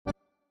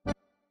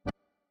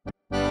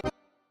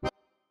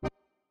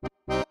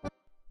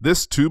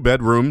This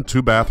two-bedroom,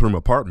 two-bathroom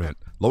apartment,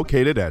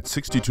 located at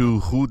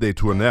 62 Rue des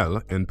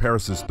Tournelles in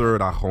Paris's 3rd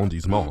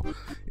arrondissement,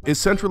 is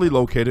centrally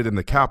located in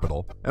the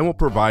capital and will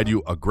provide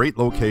you a great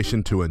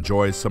location to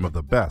enjoy some of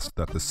the best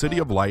that the City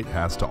of Light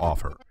has to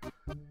offer.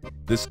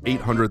 This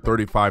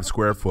 835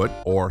 square foot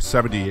or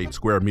 78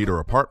 square meter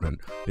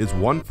apartment is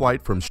one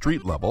flight from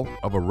street level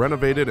of a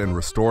renovated and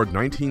restored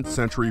 19th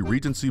century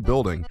Regency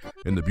building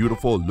in the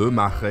beautiful Le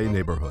Marais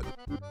neighborhood.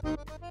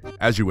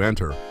 As you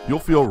enter, you'll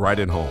feel right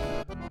at home.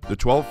 The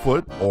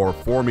 12-foot or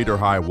 4-meter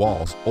high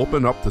walls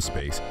open up the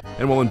space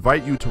and will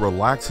invite you to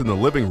relax in the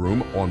living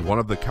room on one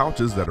of the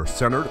couches that are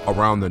centered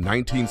around the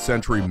 19th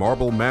century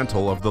marble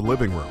mantel of the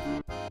living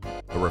room.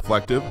 The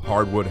reflective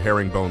hardwood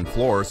herringbone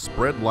floors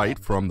spread light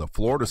from the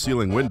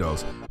floor-to-ceiling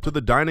windows to the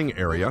dining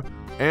area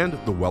and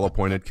the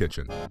well-appointed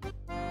kitchen.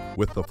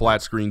 With the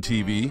flat-screen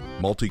TV,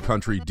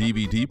 multi-country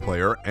DVD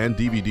player and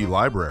DVD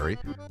library,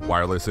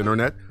 wireless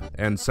internet,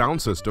 and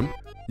sound system,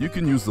 you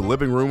can use the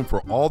living room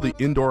for all the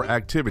indoor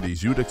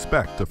activities you'd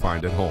expect to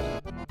find at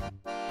home.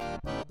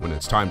 When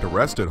it's time to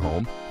rest at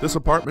home, this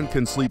apartment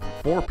can sleep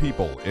 4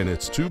 people in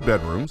its 2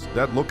 bedrooms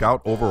that look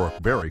out over a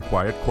very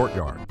quiet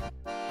courtyard.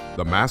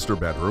 The master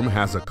bedroom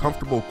has a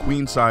comfortable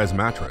queen-size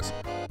mattress,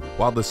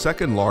 while the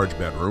second large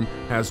bedroom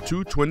has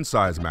 2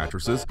 twin-size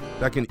mattresses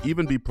that can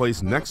even be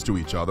placed next to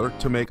each other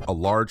to make a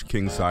large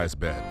king-size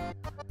bed.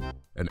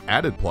 An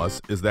added plus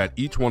is that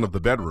each one of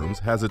the bedrooms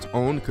has its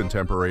own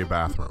contemporary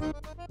bathroom.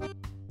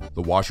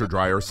 The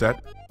washer-dryer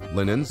set,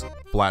 linens,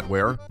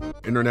 flatware,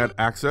 internet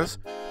access,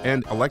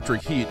 and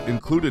electric heat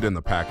included in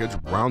the package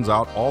rounds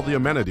out all the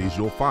amenities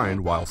you'll find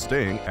while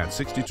staying at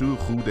 62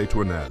 Rue des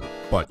Tournelles.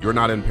 But you're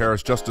not in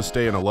Paris just to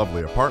stay in a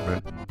lovely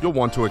apartment, you'll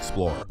want to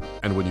explore.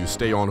 And when you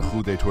stay on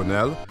Rue des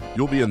Tournelles,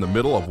 you'll be in the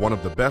middle of one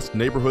of the best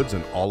neighborhoods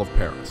in all of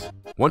Paris.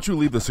 Once you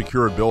leave the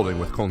secured building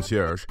with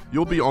concierge,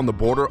 you'll be on the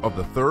border of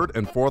the 3rd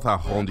and 4th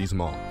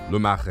arrondissement, Le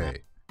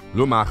Marais.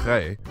 Le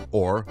Marais,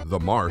 or The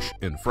Marsh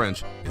in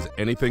French, is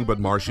anything but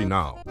marshy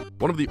now.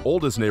 One of the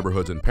oldest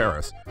neighborhoods in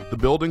Paris, the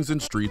buildings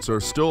and streets are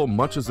still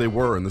much as they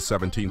were in the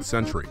 17th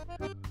century.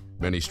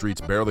 Many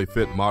streets barely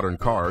fit modern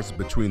cars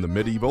between the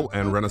medieval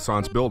and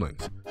Renaissance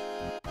buildings.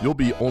 You'll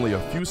be only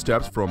a few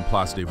steps from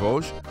Place des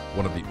Vosges,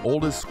 one of the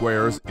oldest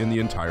squares in the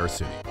entire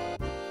city.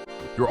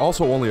 You're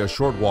also only a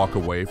short walk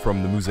away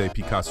from the Musée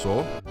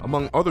Picasso,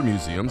 among other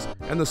museums,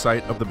 and the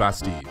site of the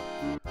Bastille.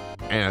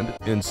 And,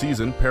 in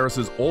season,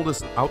 Paris's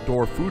oldest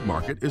outdoor food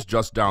market is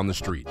just down the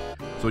street,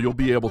 so you'll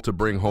be able to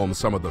bring home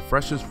some of the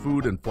freshest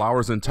food and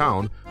flowers in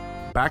town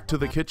back to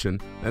the kitchen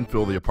and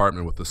fill the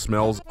apartment with the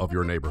smells of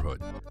your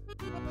neighborhood.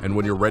 And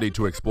when you're ready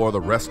to explore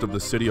the rest of the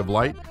City of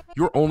Light,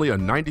 you're only a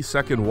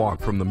 90-second walk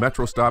from the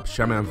metro stop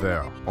Chemin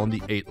Vert on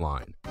the 8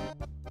 line.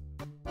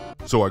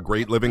 So a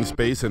great living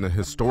space in a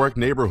historic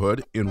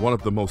neighborhood in one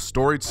of the most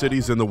storied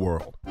cities in the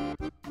world.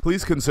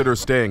 Please consider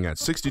staying at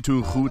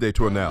 62 Rue des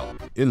Tournelles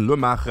in Le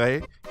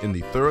Marais in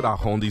the 3rd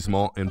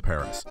arrondissement in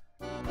Paris.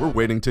 We're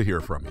waiting to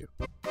hear from you.